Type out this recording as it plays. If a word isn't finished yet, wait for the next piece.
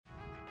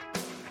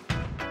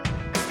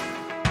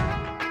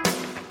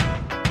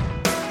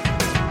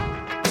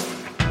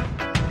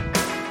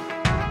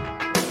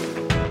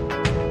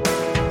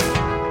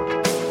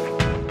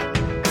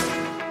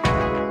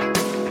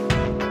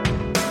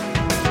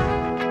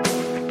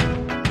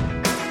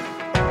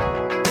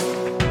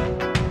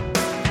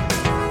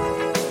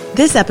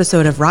This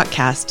episode of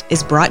Rockcast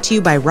is brought to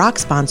you by Rock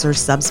sponsor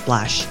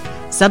Subsplash.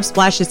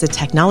 Subsplash is a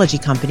technology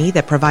company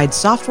that provides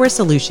software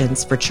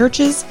solutions for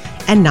churches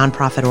and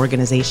nonprofit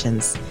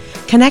organizations.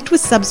 Connect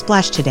with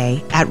Subsplash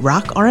today at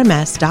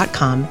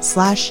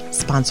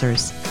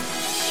rockrms.com/sponsors.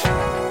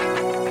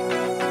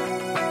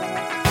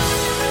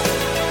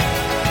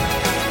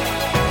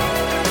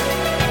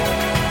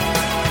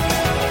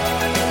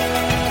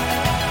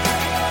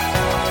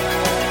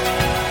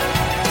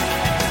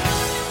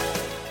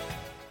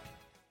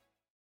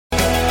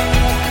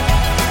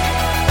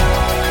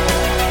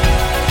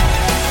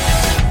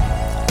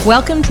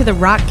 Welcome to the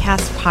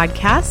Rockcast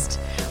podcast,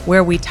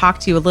 where we talk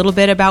to you a little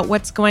bit about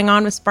what's going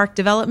on with Spark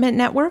Development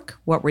Network,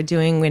 what we're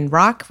doing in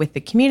Rock with the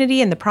community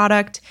and the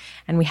product,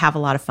 and we have a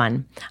lot of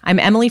fun. I'm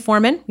Emily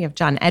Foreman. We have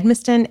John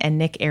Edmiston and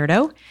Nick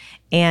Erdo,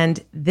 and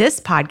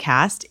this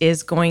podcast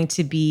is going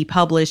to be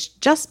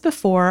published just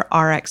before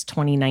RX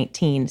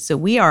 2019. So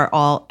we are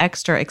all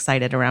extra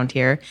excited around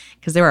here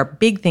because there are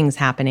big things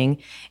happening,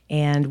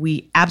 and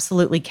we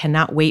absolutely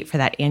cannot wait for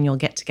that annual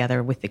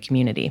get-together with the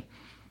community.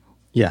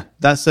 Yeah,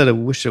 that said, I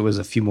wish it was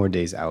a few more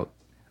days out.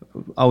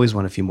 Always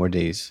want a few more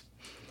days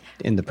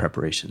in the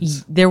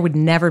preparations. There would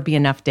never be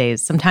enough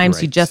days.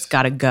 Sometimes you just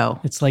got to go.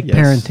 It's like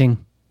parenting.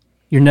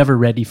 You're never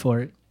ready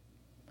for it.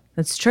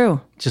 That's true.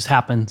 It just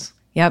happens.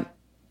 Yep.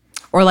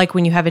 Or like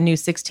when you have a new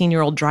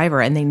 16-year-old driver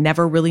and they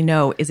never really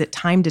know, is it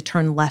time to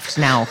turn left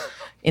now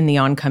in the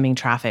oncoming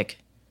traffic?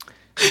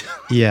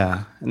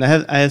 Yeah, and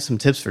I have some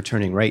tips for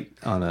turning right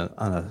on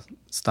a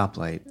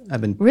stoplight. I've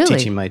been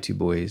teaching my two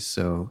boys,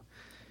 so...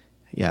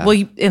 Yeah. Well,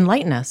 you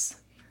enlighten us.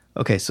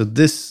 Okay, so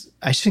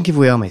I shouldn't give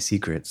away all my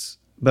secrets,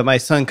 but my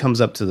son comes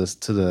up to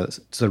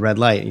the red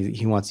light.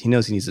 He knows he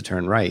needs to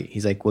turn right.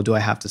 He's like, "Well, do I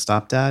have to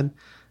stop, Dad?"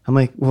 I'm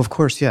like, "Well, of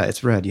course, yeah.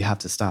 It's red. You have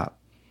to stop."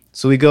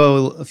 So we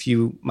go a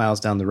few miles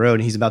down the road,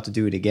 and he's about to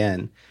do it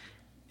again.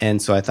 And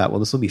so I thought,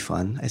 well, this will be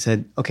fun. I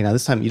said, "Okay, now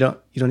this time you don't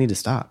need to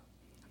stop."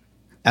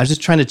 I was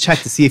just trying to check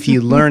to see if he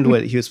learned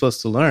what he was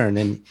supposed to learn,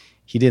 and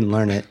he didn't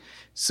learn it.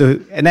 So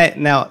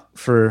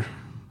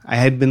I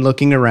had been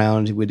looking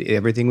around,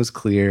 everything was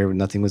clear,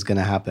 nothing was going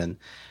to happen.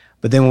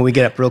 But then when we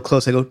get up real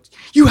close, I go,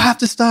 "You have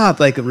to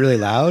stop," like really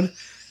loud.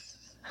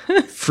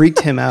 Freaked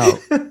him out.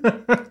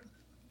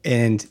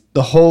 And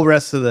the whole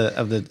rest of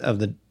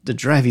the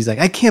drive, he's like,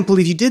 "I can't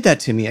believe you did that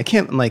to me. I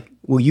can't." I'm like,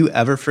 "Will you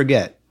ever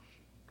forget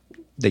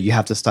that you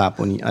have to stop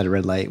at a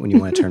red light when you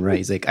want to turn right?"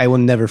 He's like, "I will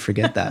never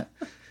forget that."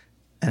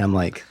 And I'm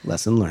like,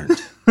 lesson learned.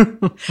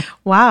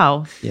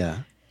 Wow.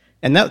 Yeah.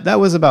 And that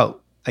was about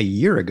a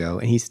year ago,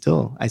 and I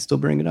still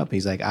bring it up.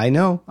 He's like, I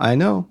know.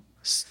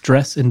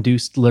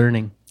 Stress-induced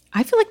learning.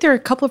 I feel like there are a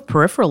couple of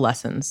peripheral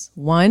lessons.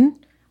 One,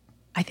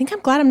 I think I'm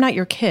glad I'm not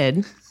your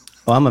kid.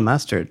 Oh, I'm a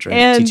master at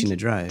teaching to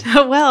drive.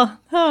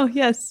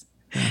 Yes.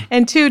 Yeah.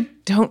 And two,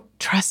 don't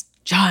trust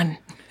John.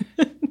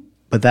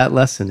 But that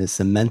lesson is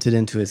cemented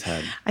into his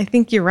head. I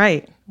think you're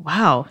right.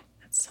 Wow.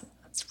 That's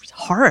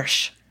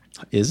harsh.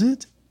 Is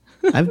it?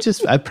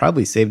 I've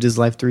probably saved his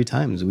life 3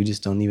 times. We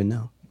just don't even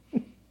know.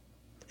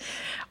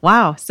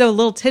 Wow. So a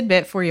little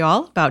tidbit for you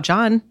all about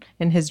John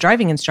and his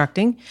driving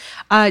instructing.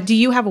 Do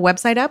you have a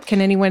website up? Can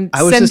anyone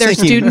send their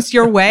students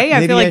your way?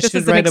 I feel like this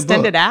is an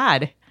extended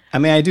ad. I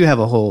mean, I do have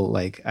a whole,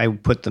 I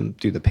put them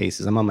through the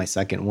paces. I'm on my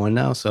second one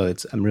now, so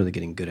I'm really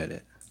getting good at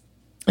it.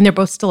 And they're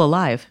both still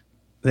alive.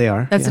 They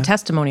are. That's a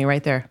testimony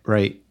right there.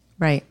 Right.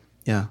 Wow.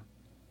 Yeah.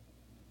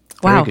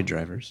 Very good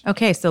drivers.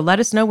 Okay, so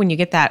let us know when you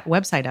get that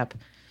website up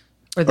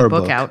or the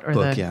book out.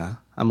 Yeah.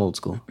 I'm old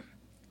school.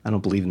 I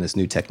don't believe in this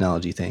new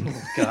technology thing.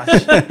 Oh,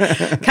 gosh.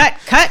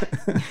 Cut.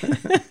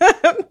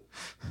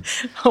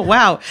 Oh,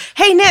 wow.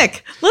 Hey,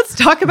 Nick, let's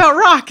talk about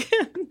Rock.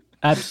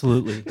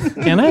 Absolutely.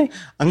 Can I?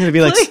 I'm going to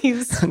be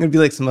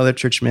like some other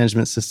church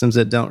management systems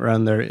that don't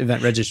run their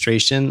event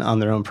registration on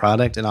their own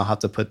product, and I'll have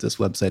to put this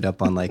website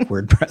up on like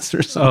WordPress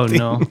or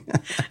something. Oh, no.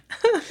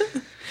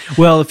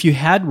 Well, if you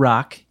had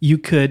Rock, you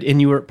could,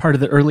 and you were part of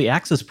the early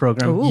access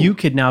program, you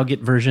could now get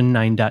version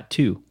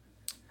 9.2.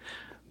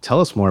 Tell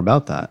us more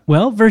about that.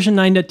 Well, version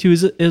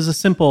 9.2 is a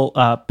simple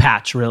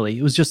patch, really.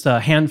 It was just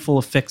a handful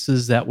of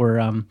fixes that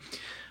were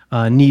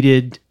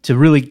needed to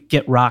really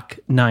get Rock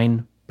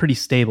 9 pretty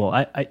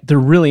stable. There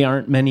really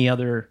aren't many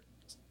other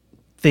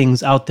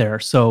things out there.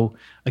 So,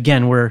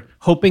 again, we're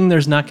hoping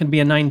there's not going to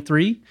be a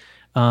 9.3.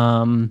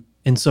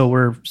 And so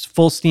we're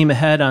full steam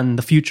ahead on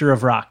the future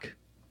of Rock.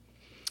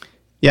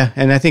 Yeah,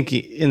 and I think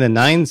in the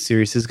 9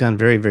 series, it's gone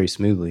very, very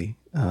smoothly.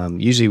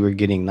 Usually we're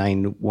getting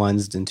 9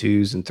 1s and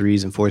 2s and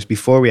 3s and 4s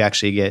before we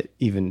actually get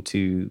even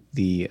to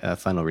the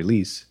final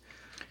release.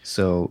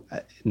 So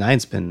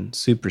 9's been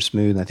super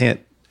smooth. I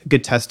think a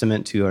good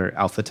testament to our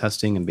alpha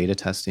testing and beta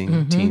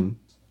testing team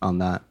on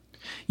that.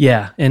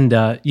 Yeah,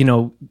 and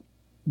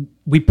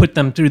we put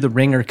them through the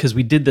ringer because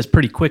we did this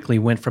pretty quickly.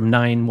 Went from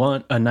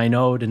 9.0 to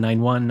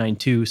 9.1,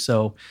 9.2.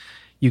 So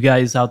you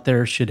guys out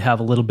there should have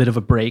a little bit of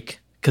a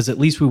break because at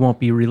least we won't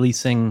be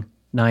releasing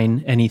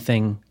 9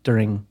 anything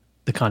during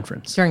the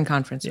conference. During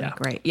conference week,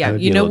 right. Yeah,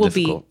 we'll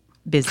be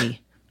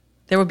busy.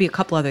 There will be a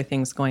couple other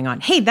things going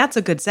on. Hey, that's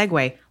a good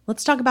segue.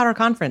 Let's talk about our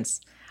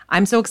conference.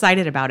 I'm so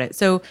excited about it.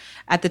 So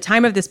at the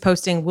time of this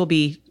posting, we'll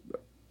be,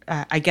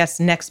 I guess,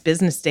 next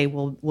business day,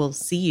 we'll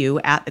see you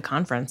at the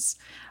conference.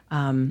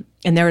 And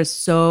there is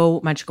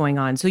so much going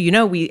on. So,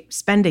 we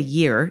spend a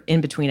year in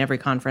between every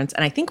conference.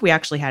 And I think we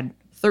actually had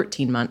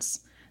 13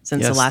 months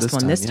since the last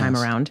one this time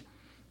around.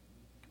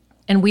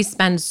 And we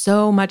spend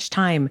so much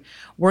time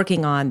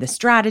working on the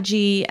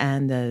strategy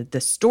and the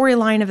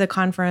storyline of the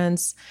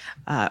conference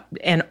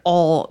and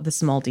all the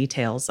small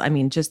details. I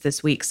mean, just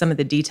this week, some of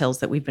the details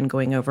that we've been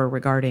going over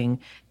regarding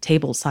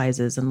table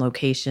sizes and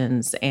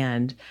locations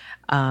and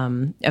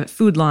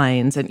food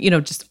lines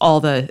and, just all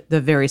the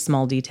very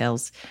small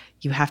details.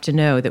 You have to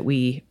know that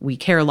we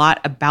care a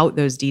lot about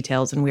those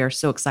details, and we are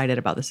so excited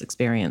about this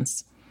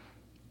experience.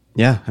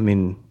 Yeah, I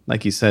mean,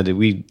 like you said,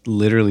 we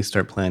literally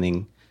start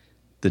planning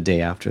the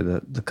day after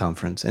the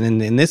conference. And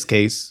in this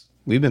case,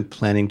 we've been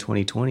planning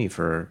 2020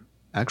 for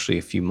actually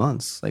a few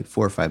months, like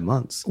 4 or 5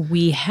 months.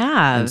 We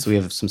have. And so we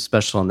have some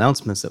special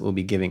announcements that we'll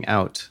be giving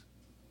out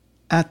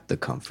at the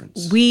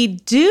conference. We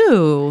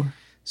do.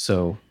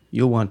 So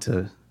you'll want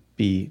to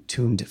be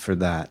tuned for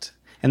that.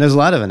 And there's a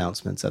lot of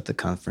announcements at the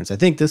conference. I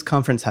think this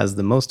conference has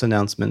the most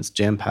announcements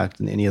jam-packed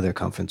than any other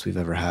conference we've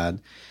ever had.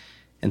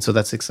 And so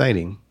that's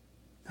exciting.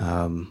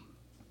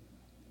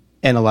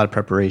 And a lot of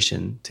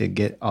preparation to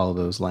get all of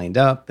those lined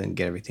up and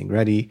get everything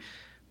ready.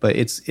 But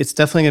it's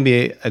definitely going to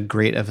be a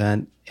great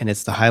event, and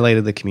it's the highlight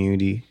of the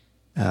community.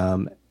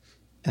 And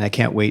I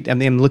can't wait. I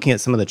mean, I'm looking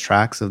at some of the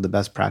tracks of the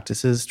best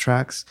practices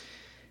tracks.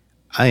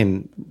 I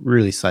am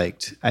really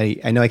psyched.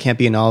 I know I can't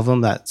be in all of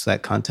them. That's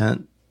that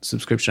content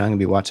subscription. I'm going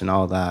to be watching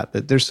all of that.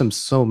 But there's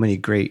so many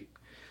great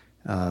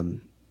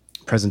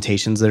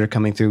presentations that are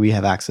coming through. We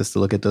have access to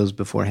look at those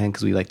beforehand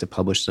because we like to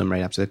publish them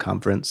right after the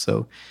conference.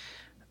 So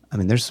I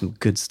mean, there's some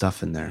good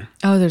stuff in there.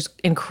 Oh, there's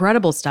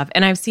incredible stuff.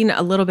 And I've seen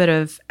a little bit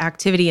of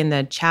activity in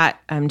the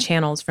chat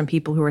channels from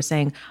people who are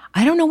saying,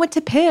 I don't know what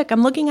to pick.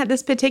 I'm looking at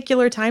this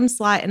particular time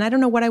slot and I don't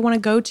know what I want to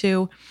go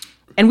to.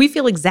 And we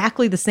feel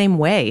exactly the same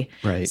way.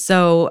 Right.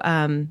 So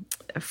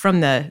from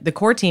the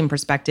core team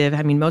perspective,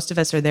 I mean, most of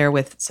us are there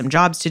with some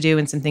jobs to do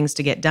and some things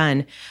to get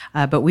done.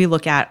 But we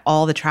look at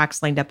all the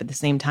tracks lined up at the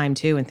same time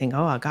too and think,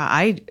 oh,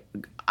 God,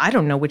 I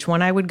don't know which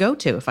one I would go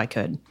to if I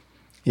could.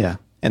 Yeah.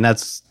 And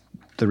that's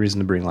the reason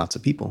to bring lots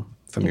of people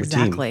from your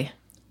team. Exactly.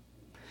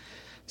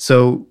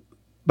 So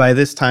by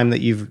this time that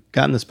you've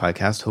gotten this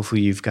podcast,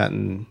 hopefully you've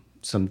gotten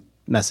some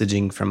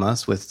messaging from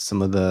us with some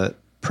of the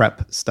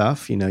prep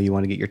stuff. You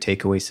want to get your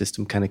takeaway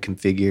system kind of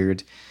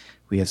configured.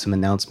 We have some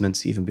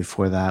announcements even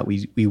before that.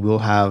 We will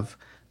have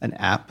an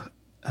app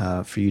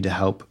for you to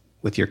help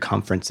with your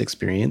conference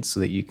experience so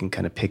that you can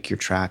kind of pick your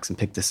tracks and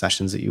pick the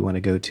sessions that you want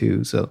to go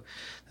to. So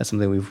that's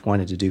something we've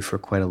wanted to do for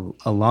quite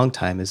a long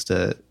time, is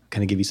to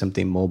kind of give you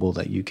something mobile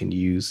that you can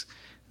use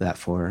that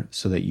for,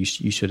 so that you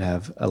should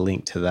have a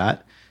link to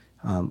that.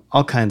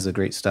 All kinds of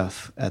great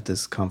stuff at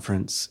this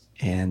conference.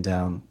 And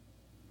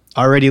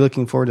already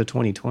looking forward to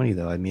 2020,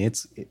 though. I mean,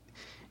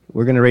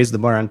 we're going to raise the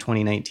bar on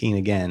 2019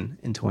 again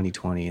in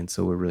 2020. And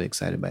so we're really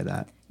excited by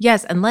that.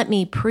 Yes, and let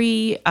me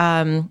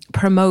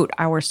promote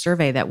our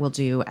survey that we'll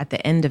do at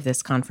the end of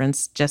this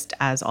conference, just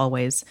as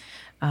always.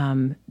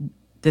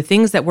 The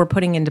things that we're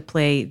putting into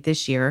play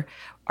this year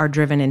are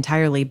driven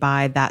entirely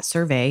by that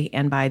survey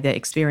and by the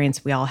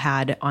experience we all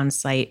had on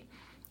site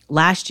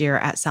last year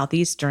at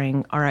Southeast during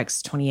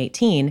RX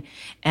 2018.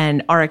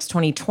 And RX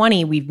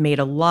 2020, we've made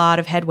a lot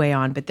of headway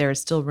on, but there is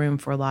still room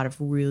for a lot of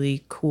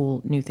really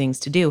cool new things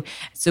to do.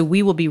 So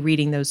we will be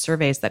reading those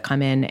surveys that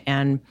come in,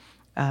 and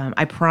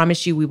I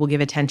promise you we will give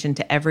attention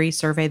to every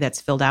survey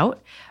that's filled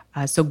out.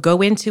 So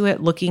go into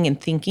it looking and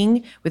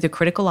thinking with a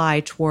critical eye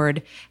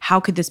toward how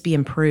could this be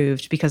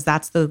improved, because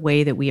that's the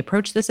way that we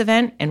approach this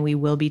event, and we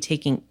will be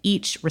taking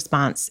each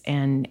response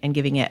and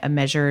giving it a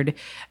measured,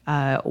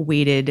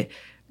 weighted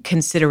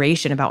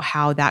consideration about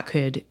how that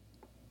could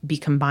be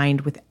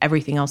combined with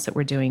everything else that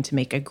we're doing to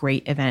make a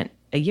great event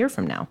a year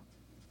from now.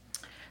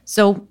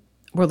 So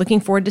we're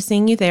looking forward to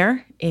seeing you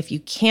there. If you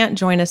can't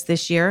join us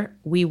this year,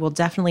 we will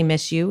definitely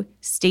miss you.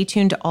 Stay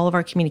tuned to all of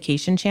our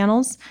communication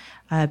channels,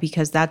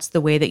 because that's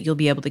the way that you'll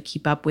be able to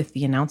keep up with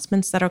the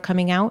announcements that are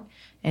coming out.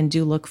 And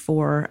do look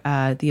for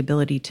the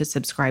ability to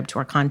subscribe to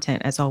our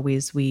content. As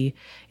always, we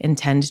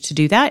intend to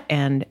do that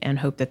and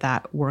hope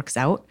that works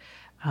out.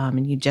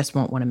 And you just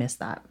won't want to miss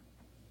that.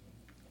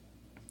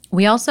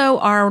 We also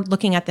are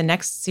looking at the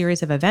next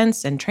series of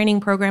events and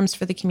training programs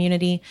for the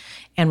community,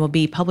 and we'll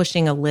be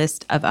publishing a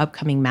list of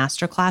upcoming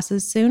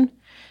masterclasses soon.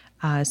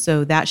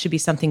 So that should be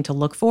something to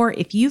look for.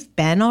 If you've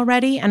been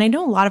already, and I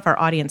know a lot of our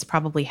audience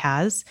probably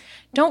has,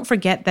 don't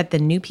forget that the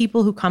new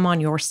people who come on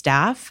your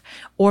staff,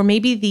 or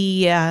maybe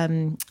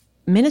the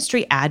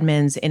ministry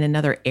admins in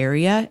another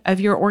area of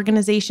your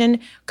organization,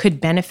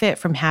 could benefit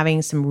from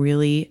having some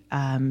really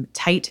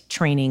tight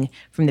training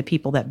from the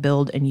people that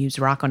build and use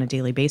Rock on a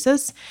daily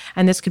basis.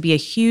 And this could be a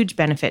huge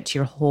benefit to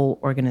your whole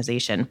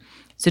organization.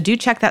 So do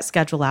check that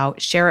schedule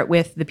out, share it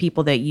with the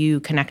people that you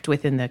connect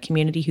with in the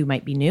community who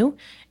might be new,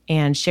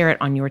 and share it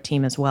on your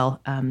team as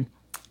well.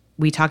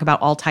 we talk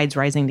about all tides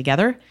rising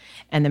together,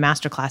 and the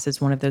masterclass is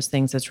one of those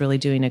things that's really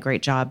doing a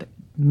great job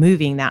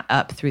moving that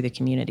up through the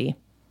community.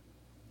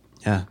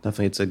 Yeah,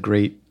 definitely. It's a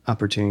great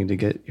opportunity to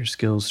get your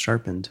skills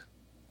sharpened.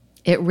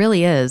 It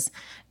really is.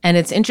 And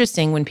it's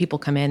interesting when people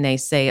come in, they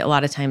say a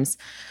lot of times,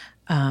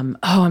 oh,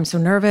 I'm so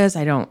nervous.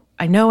 I know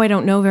I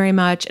don't know very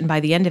much. And by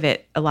the end of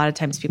it, a lot of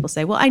times people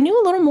say, well, I knew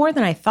a little more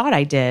than I thought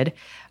I did.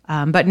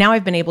 But now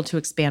I've been able to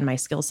expand my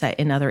skill set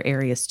in other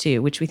areas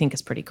too, which we think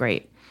is pretty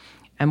great.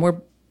 And we're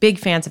big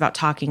fans about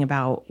talking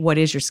about what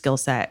is your skill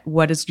set,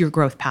 what does your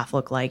growth path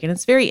look like? And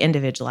it's very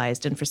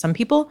individualized. And for some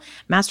people,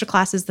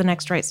 masterclass is the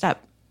next right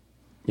step.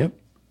 Yep.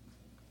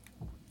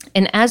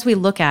 And as we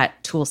look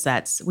at tool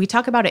sets, we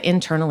talk about it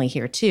internally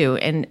here too.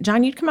 And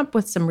John, you'd come up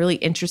with some really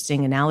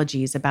interesting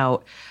analogies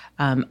about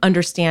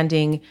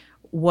understanding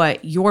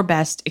what your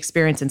best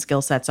experience and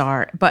skill sets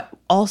are, but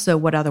also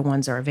what other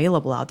ones are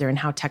available out there and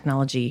how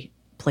technology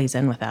plays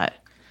in with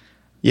that.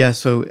 Yeah.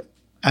 So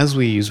as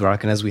we use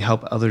Rock and as we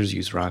help others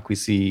use Rock, we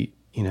see,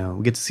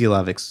 we get to see a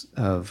lot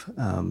of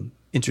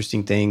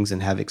interesting things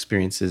and have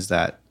experiences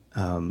that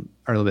are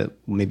a little bit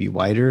maybe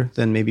wider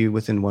than maybe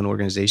within one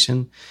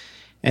organization.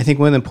 And I think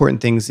one of the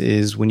important things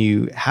is when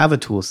you have a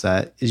tool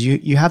set is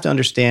you have to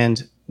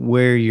understand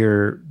where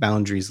your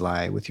boundaries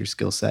lie with your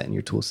skill set and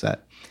your tool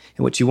set.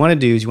 And what you want to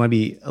do is you want to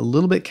be a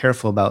little bit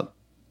careful about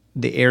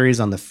the areas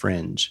on the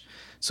fringe.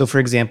 So for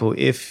example,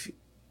 if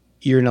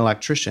you're an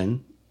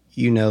electrician,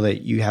 you know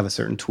that you have a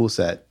certain tool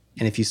set.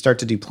 And if you start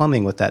to do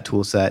plumbing with that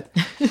tool set,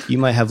 you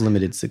might have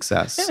limited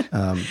success.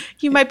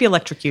 You might be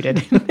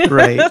electrocuted.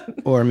 Right.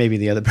 Or maybe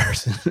the other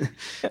person,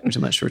 which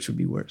I'm not sure which would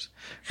be worse.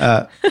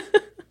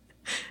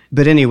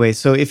 But anyway,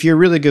 so if you're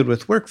really good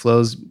with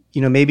workflows,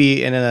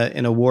 maybe in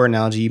a war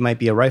analogy, you might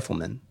be a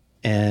rifleman.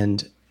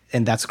 And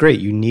that's great.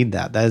 You need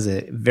that. That is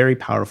a very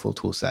powerful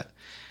tool set.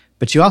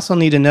 But you also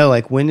need to know,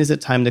 when is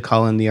it time to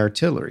call in the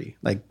artillery,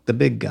 the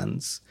big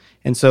guns?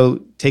 And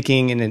so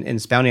taking and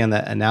expounding on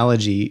that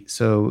analogy,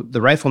 so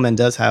the rifleman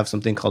does have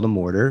something called a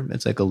mortar.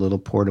 It's like a little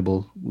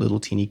portable, little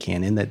teeny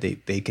cannon that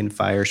they can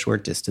fire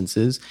short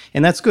distances.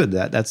 And that's good.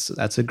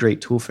 That's a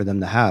great tool for them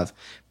to have.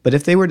 But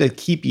if they were to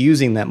keep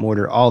using that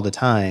mortar all the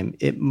time,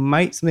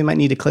 somebody might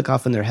need to click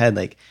off in their head,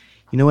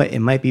 you know what, it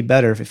might be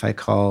better if I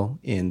call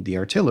in the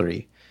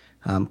artillery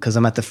because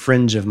I'm at the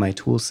fringe of my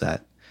tool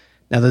set.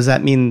 Now, does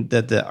that mean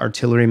that the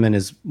artilleryman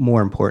is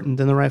more important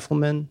than the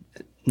rifleman?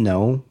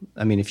 No.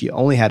 I mean, if you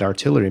only had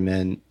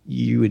artillerymen,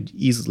 you would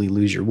easily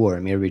lose your war. I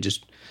mean, everybody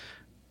just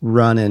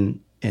run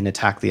and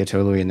attack the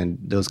artillery, and then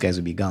those guys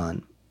would be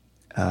gone.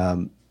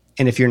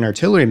 And if you're an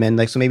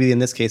artilleryman, so maybe in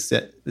this case,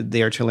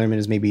 the artilleryman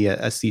is maybe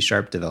a C#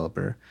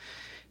 developer.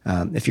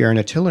 If you're an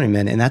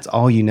artilleryman and that's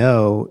all you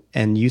know,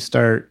 and you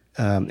start,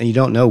 and you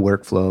don't know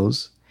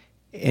workflows,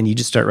 and you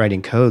just start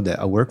writing code that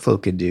a workflow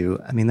could do,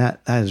 I mean,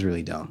 that is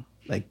really dumb.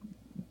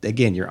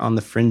 Again, you're on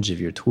the fringe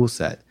of your tool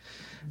set.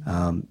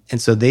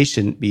 And so they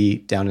shouldn't be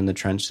down in the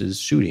trenches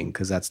shooting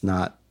because that's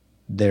not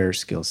their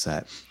skill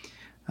set.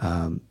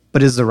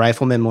 But is the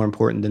rifleman more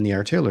important than the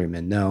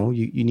artilleryman? No,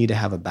 you need to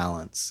have a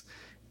balance.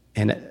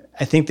 And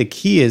I think the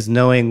key is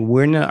knowing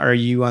when are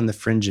you on the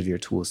fringe of your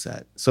tool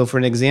set. So for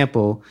an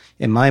example,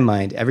 in my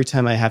mind, every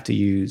time I have to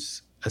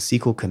use a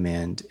SQL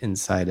command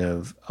inside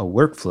of a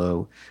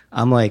workflow,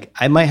 I'm like,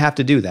 I might have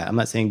to do that. I'm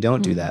not saying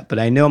don't do that, but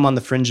I know I'm on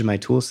the fringe of my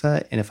tool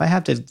set. And if I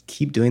have to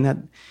keep doing that,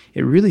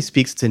 it really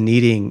speaks to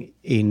needing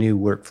a new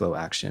workflow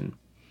action.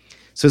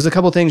 So there's a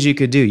couple things you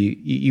could do.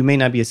 You may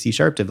not be a C#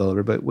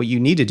 developer, but what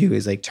you need to do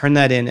is turn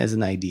that in as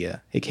an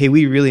idea. Hey,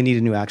 we really need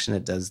a new action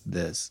that does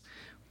this.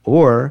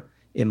 Or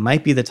it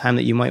might be the time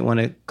that you might want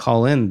to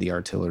call in the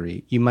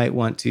artillery. You might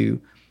want to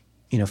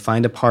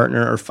find a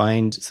partner or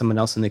find someone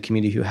else in the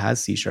community who has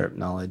C#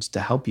 knowledge to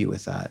help you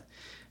with that.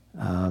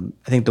 I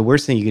think the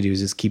worst thing you could do is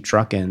just keep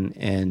trucking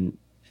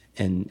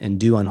and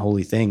do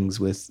unholy things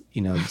with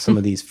some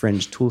of these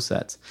fringe tool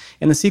sets.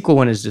 And the SQL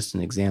one is just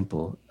an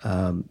example.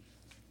 A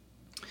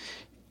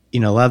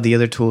lot of the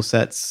other tool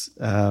sets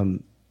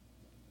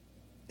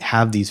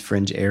have these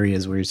fringe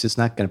areas where it's just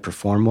not going to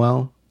perform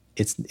well.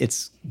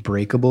 It's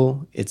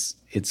breakable. It's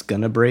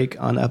going to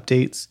break on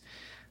updates.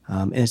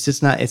 And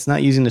it's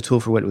not using the tool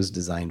for what it was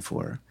designed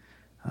for.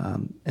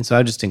 And so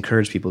I just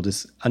encourage people,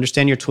 just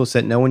understand your tool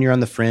set, know when you're on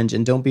the fringe,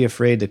 and don't be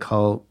afraid to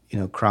call,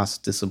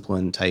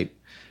 cross-discipline type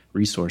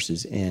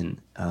resources in.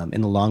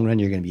 In the long run,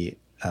 you're going to be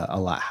a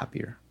lot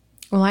happier.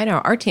 Well, I know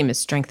our team is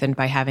strengthened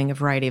by having a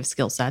variety of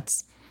skill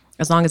sets.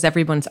 As long as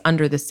everyone's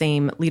under the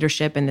same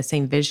leadership and the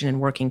same vision and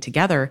working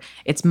together,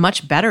 it's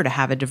much better to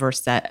have a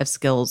diverse set of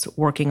skills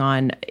working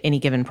on any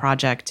given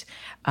project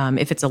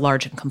if it's a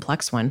large and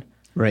complex one.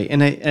 Right.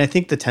 And I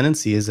think the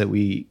tendency is that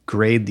we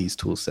grade these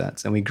tool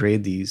sets and we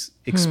grade these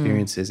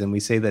experiences and we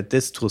say that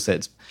this tool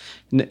set,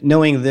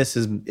 knowing this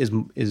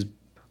is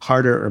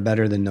harder or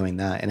better than knowing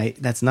that. And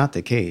that's not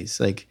the case.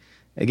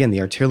 Again,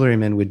 the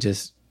artilleryman would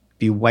just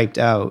be wiped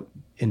out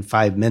in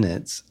 5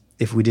 minutes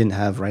if we didn't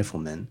have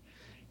riflemen.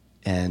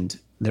 And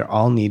they're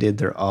all needed.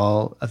 They're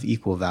all of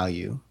equal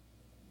value.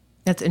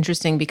 That's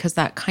interesting because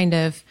that kind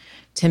of,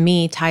 to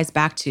me, ties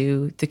back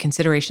to the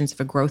considerations of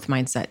a growth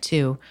mindset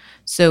too.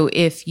 So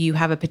if you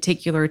have a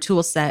particular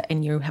tool set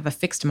and you have a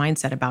fixed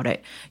mindset about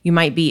it, you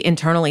might be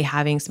internally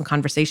having some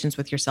conversations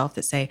with yourself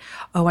that say,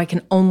 oh, I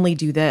can only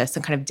do this,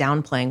 and kind of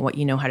downplaying what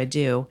you know how to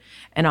do.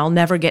 And I'll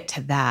never get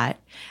to that.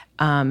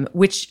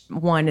 Which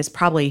one is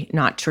probably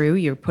not true.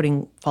 You're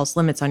putting false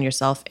limits on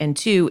yourself. And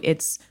two,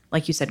 it's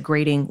like you said,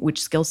 grading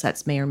which skill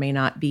sets may or may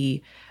not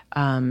be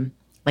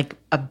like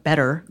a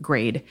better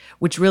grade,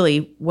 which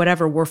really,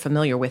 whatever we're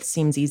familiar with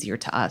seems easier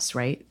to us,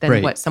 right?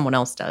 Than what someone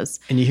else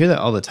does. And you hear that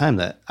all the time,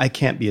 that I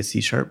can't be a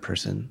C#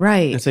 person.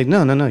 Right. And it's like,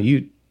 no,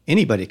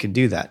 anybody could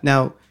do that.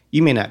 Now,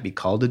 you may not be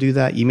called to do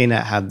that. You may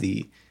not have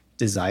the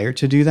desire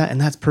to do that. And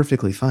that's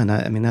perfectly fine.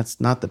 I mean, that's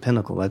not the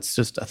pinnacle. That's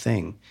just a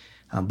thing.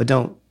 But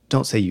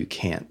don't say you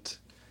can't.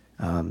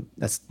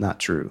 That's not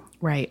true.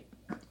 Right.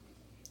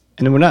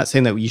 And we're not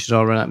saying that you should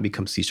all run out and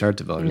become C#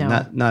 developers.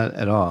 No. Not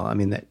at all. I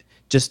mean, that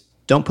just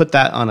don't put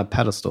that on a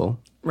pedestal.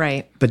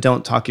 Right. But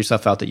don't talk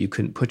yourself out that you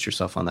couldn't put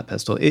yourself on that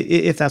pedestal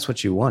if that's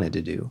what you wanted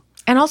to do.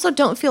 And also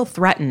don't feel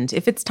threatened.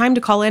 If it's time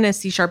to call in a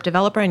C#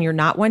 developer and you're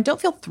not one,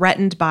 don't feel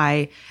threatened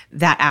by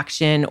that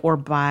action or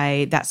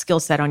by that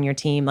skill set on your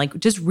team. Like,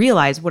 just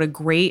realize what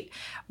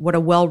a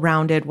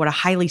well-rounded, what a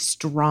highly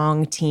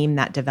strong team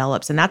that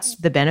develops. And that's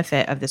the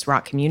benefit of this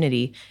Rock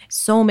community.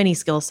 So many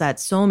skill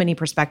sets, so many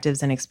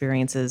perspectives and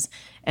experiences,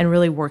 and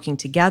really working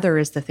together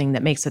is the thing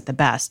that makes it the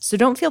best. So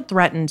don't feel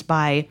threatened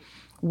by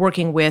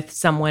working with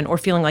someone or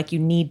feeling like you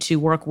need to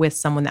work with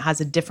someone that has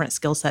a different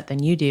skill set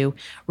than you do.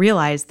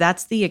 Realize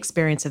that's the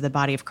experience of the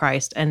body of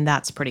Christ, and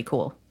that's pretty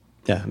cool.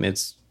 Yeah, I mean,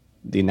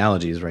 the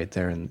analogy is right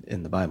there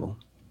in the Bible.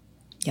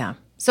 Yeah.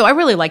 So I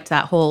really liked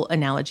that whole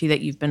analogy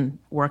that you've been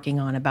working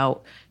on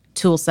about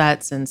tool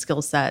sets and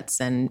skill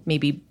sets, and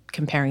maybe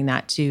comparing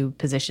that to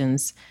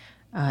positions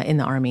in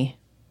the Army.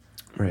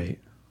 Right.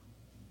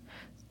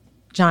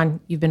 John,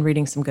 you've been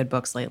reading some good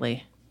books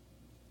lately.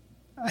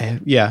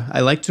 I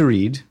like to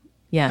read.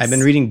 Yes. I've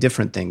been reading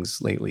different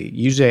things lately.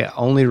 Usually I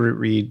only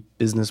read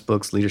business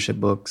books, leadership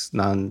books,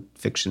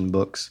 nonfiction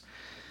books.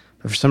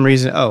 But for some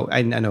reason,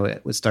 I know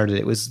it started.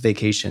 It was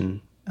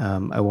vacation.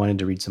 I wanted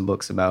to read some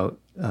books about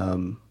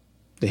the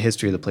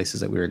history of the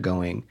places that we were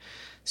going.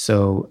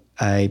 So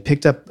I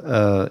picked up,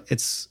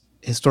 it's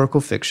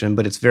historical fiction,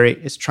 but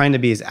it's trying to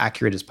be as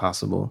accurate as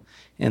possible.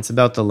 And it's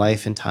about the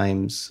life and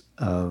times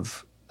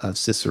of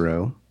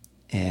Cicero.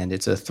 And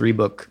it's a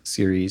 3-book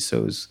series.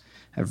 So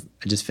I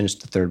just finished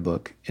the 3rd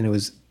book, and it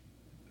was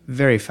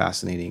very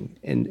fascinating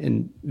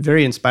and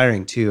very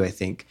inspiring too, I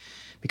think,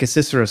 because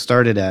Cicero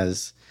started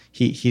as,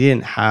 he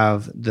didn't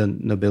have the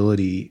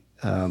nobility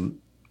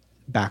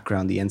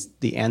background,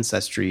 the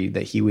ancestry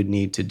that he would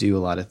need to do a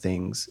lot of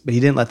things, but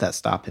he didn't let that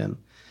stop him.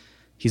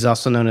 He's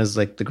also known as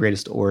like the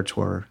greatest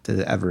orator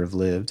to ever have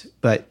lived,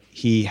 but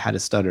he had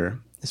a stutter,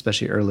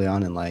 especially early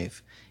on in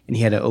life. And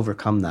he had to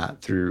overcome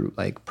that through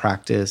like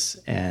practice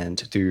and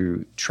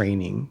through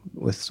training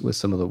with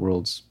some of the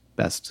world's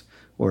best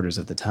orators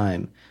of the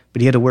time.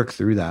 But he had to work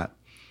through that.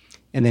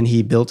 And then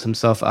he built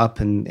himself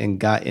up and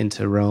got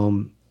into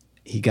Rome.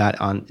 He got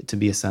on to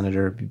be a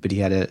senator, but he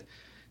had to,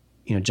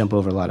 jump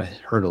over a lot of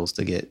hurdles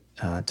to get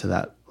to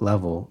that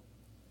level.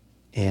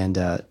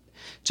 And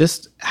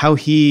just how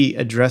he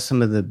addressed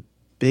some of the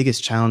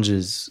biggest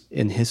challenges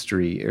in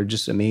history are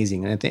just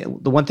amazing. And I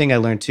think the one thing I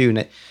learned too, and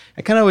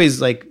I kind of always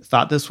like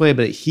thought this way,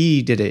 but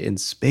he did it in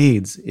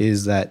spades,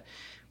 is that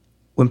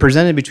when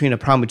presented between a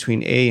problem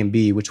between A and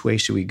B, which way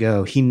should we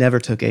go? He never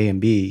took A and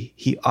B.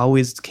 He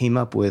always came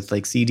up with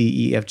like C,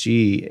 D, E, F,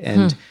 G.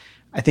 And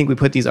I think we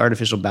put these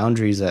artificial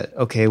boundaries that,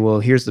 okay,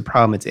 well, here's the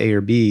problem, it's A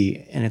or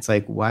B. And it's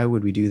like, why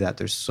would we do that?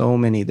 There's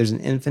an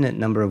infinite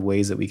number of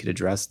ways that we could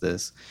address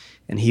this.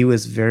 And he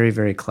was very,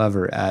 very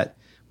clever at,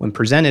 when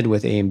presented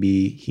with A and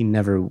B, he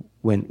never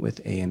went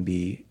with A and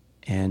B.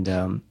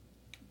 And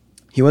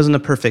he wasn't a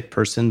perfect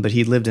person, but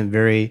he lived in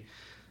very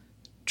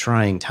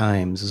trying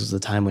times. This was the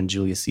time when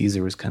Julius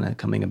Caesar was kind of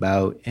coming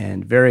about,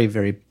 and very,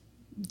 very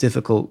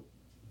difficult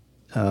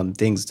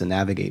things to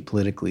navigate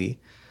politically.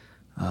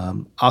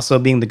 Also,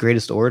 being the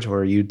greatest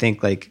orator, you'd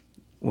think like,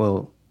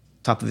 well,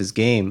 top of his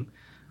game,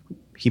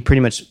 he pretty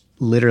much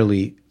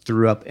literally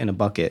threw up in a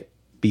bucket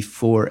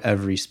before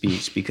every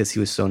speech because he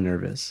was so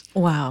nervous.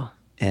 Wow.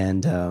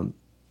 And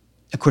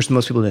of course,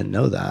 most people didn't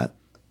know that.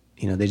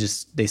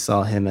 They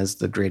saw him as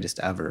the greatest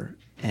ever.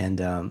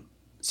 And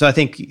so I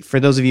think for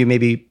those of you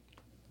maybe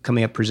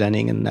coming up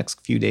presenting in the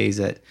next few days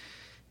at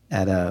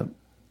a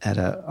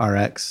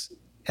RX,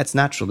 it's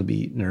natural to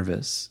be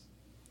nervous.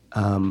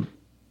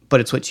 But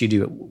it's what you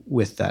do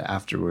with that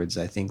afterwards,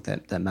 I think,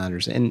 that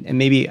matters. And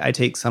maybe I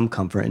take some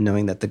comfort in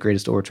knowing that the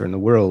greatest orator in the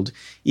world,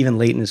 even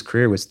late in his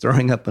career, was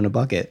throwing up in a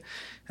bucket.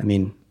 I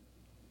mean,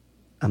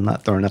 I'm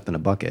not throwing up in a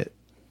bucket.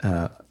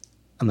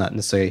 I'm not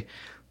necessarily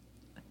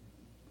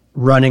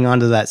running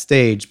onto that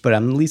stage, but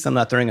at least I'm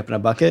not throwing up in a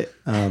bucket.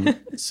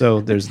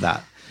 So there's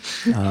that.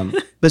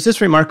 But it's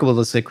just remarkable.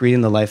 It's like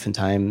reading the life and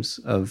times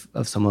of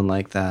someone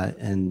like that,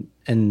 and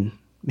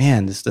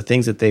man, just the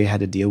things that they had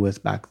to deal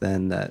with back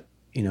then that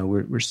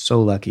we're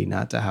so lucky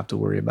not to have to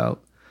worry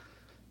about.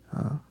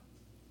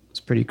 It's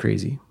pretty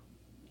crazy.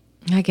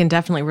 I can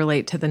definitely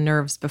relate to the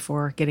nerves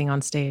before getting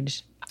on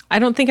stage. I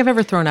don't think I've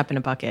ever thrown up in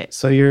a bucket.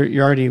 So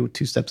you're already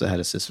 2 steps ahead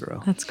of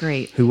Cicero. That's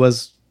great. Who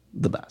was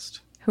the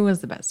best? Who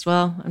was the best?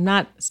 Well, I'm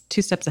not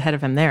 2 steps ahead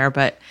of him there,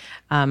 but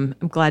I'm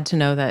glad to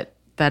know that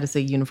that is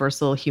a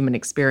universal human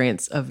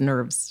experience of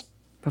nerves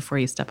before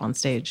you step on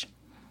stage.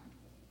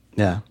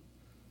 Yeah.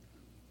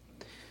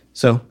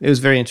 So it was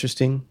very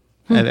interesting.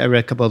 I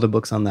read a couple other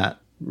books on that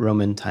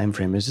Roman time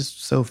frame. It's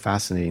just so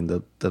fascinating.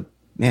 The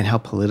man, how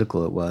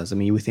political it was. I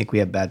mean, you would think we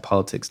have bad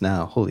politics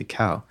now. Holy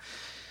cow.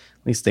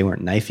 At least they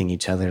weren't knifing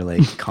each other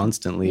like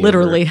constantly.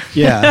 Literally.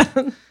 Yeah.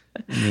 I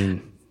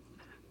mean,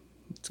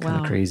 it's kind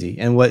of Wow. crazy.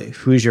 And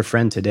who's your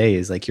friend today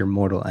is like your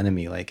mortal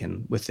enemy, like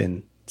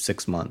within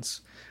 6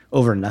 months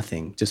over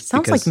nothing. Just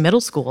Sounds because, like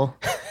middle school.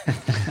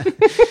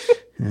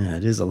 Yeah,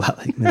 it is a lot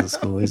like middle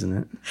school, isn't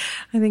it?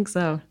 I think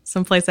so.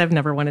 Someplace I've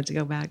never wanted to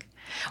go back.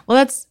 Well,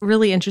 that's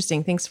really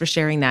interesting. Thanks for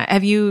sharing that.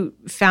 Have you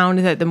found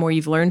that the more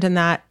you've learned in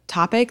that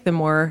topic, the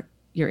more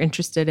you're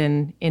interested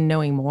in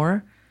knowing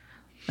more?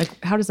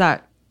 Like, how does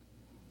that?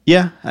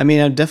 Yeah, I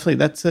mean,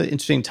 that's an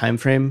interesting time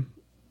frame.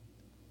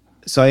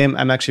 So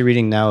I'm actually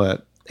reading now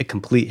a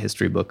complete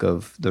history book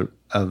of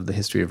the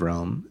history of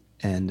Rome,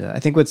 and I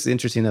think what's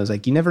interesting though is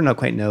like you never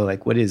quite know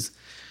like what is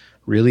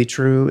really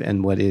true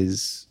and what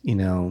is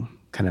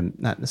kind of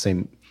not the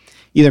same,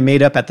 either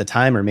made up at the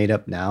time or made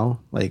up now.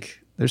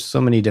 Like there's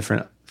so many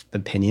different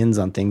opinions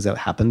on things that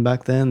happened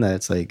back then that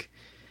it's like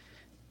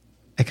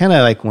I kind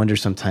of like wonder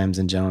sometimes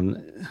in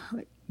general.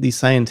 Like, these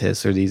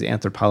scientists or these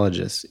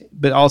anthropologists,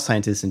 but all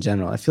scientists in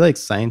general, I feel like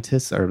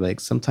scientists are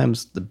like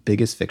sometimes the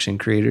biggest fiction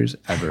creators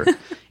ever.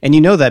 And you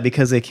know that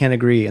because they can't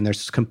agree and they're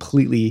just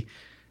completely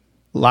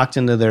locked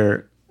into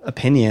their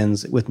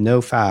opinions with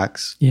no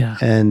facts. Yeah.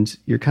 And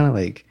you're kind of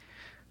like,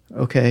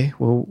 okay,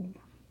 well,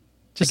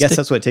 I guess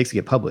that's what it takes to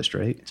get published,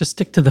 right? Just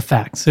stick to the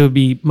facts. It would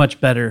be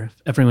much better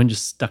if everyone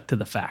just stuck to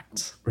the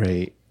facts.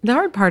 Right. The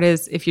hard part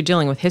is if you're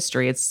dealing with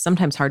history, it's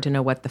sometimes hard to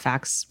know what the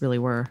facts really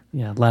were.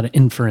 Yeah, a lot of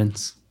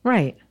inference.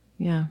 Right.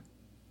 Yeah.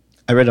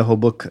 I read a whole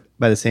book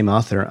by the same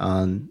author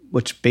on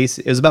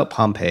it was about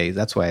Pompeii.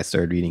 That's why I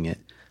started reading it.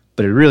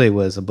 But it really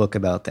was a book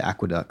about the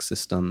aqueduct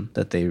system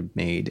that they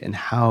made and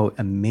how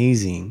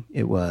amazing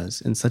it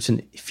was and such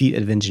a feat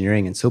of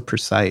engineering and so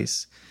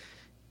precise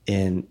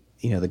in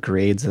the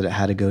grades that it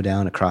had to go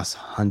down across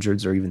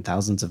hundreds or even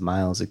thousands of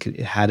miles. It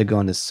had to go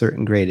on a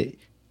certain grade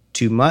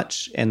too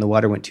much and the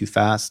water went too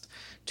fast,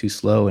 too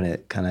slow, and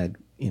it kind of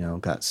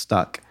got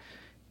stuck.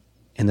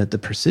 And that the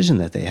precision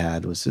that they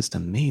had was just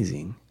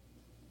amazing.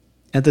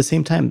 At the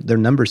same time, their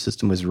number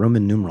system was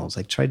Roman numerals.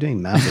 Like, try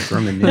doing math with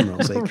Roman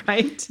numerals. Like,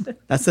 Right.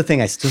 that's the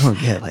thing I still don't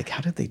get. Like,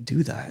 how did they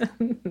do that?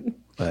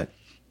 But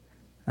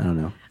I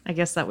don't know. I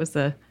guess that was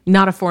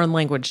not a foreign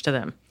language to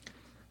them.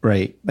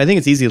 Right. I think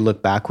it's easy to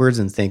look backwards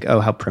and think, oh,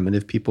 how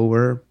primitive people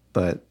were.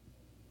 But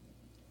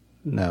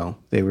no,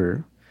 they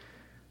were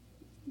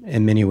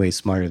in many ways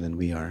smarter than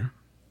we are.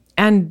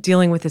 And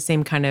dealing with the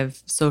same kind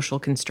of social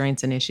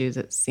constraints and issues,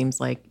 it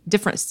seems like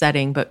different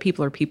setting, but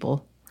people are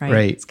people, right?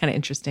 Right. It's kind of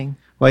interesting.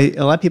 Well,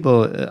 a lot of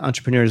people,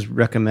 entrepreneurs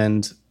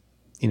recommend,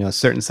 a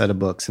certain set of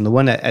books. And the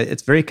one that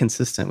it's very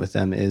consistent with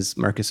them is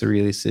Marcus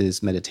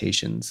Aurelius's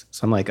Meditations.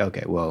 So I'm like,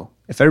 okay, well,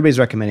 if everybody's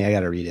recommending, I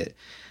got to read it.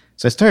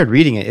 So I started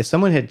reading it. If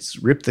someone had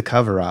ripped the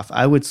cover off,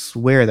 I would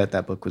swear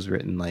that book was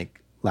written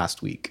like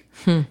last week.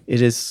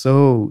 It is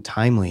so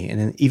timely. And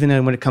then even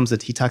when it comes to,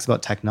 he talks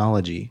about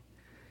technology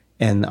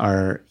and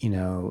our,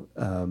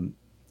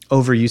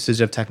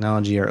 overusage of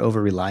technology or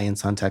over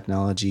reliance on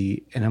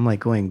technology. And I'm like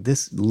going,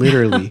 this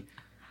literally,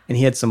 and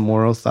he had some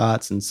moral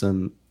thoughts and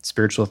some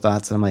spiritual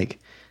thoughts. And I'm like,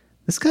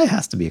 this guy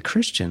has to be a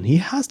Christian. He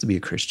has to be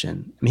a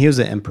Christian. I mean, he was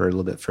an emperor a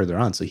little bit further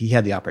on, so he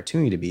had the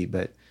opportunity to be,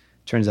 but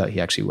turns out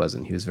he actually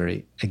wasn't. He was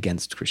very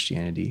against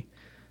Christianity.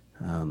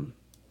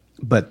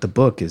 But the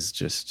book is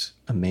just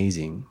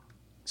amazing.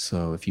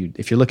 So if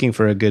you're looking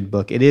for a good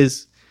book, it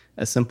is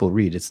a simple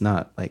read. It's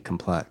not like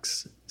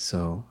complex.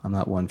 So I'm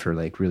not one for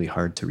like really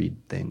hard to read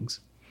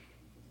things.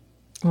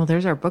 Well,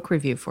 there's our book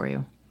review for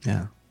you.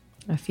 Yeah.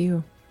 A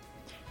few.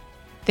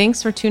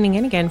 Thanks for tuning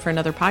in again for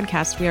another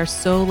podcast. We are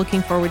so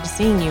looking forward to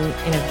seeing you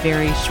in a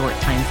very short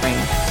time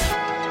frame.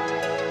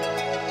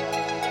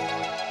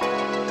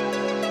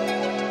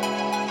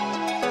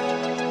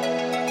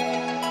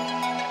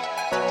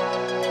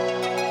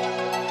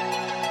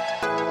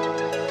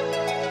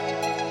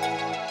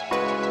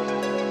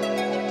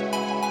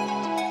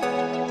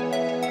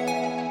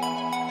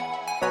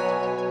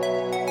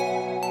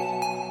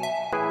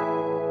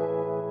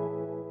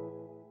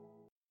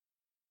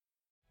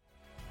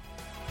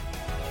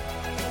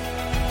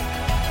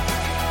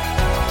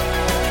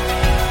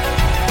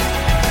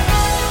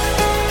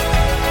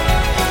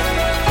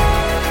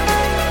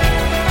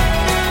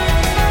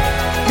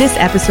 This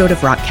episode of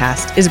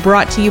Rockcast is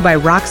brought to you by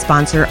Rock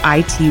sponsor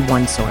IT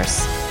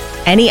OneSource.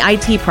 Any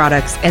IT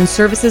products and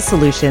services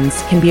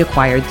solutions can be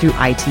acquired through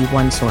IT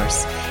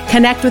OneSource.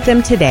 Connect with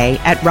them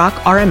today at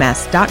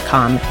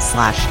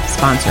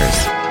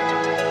rockrms.com/sponsors.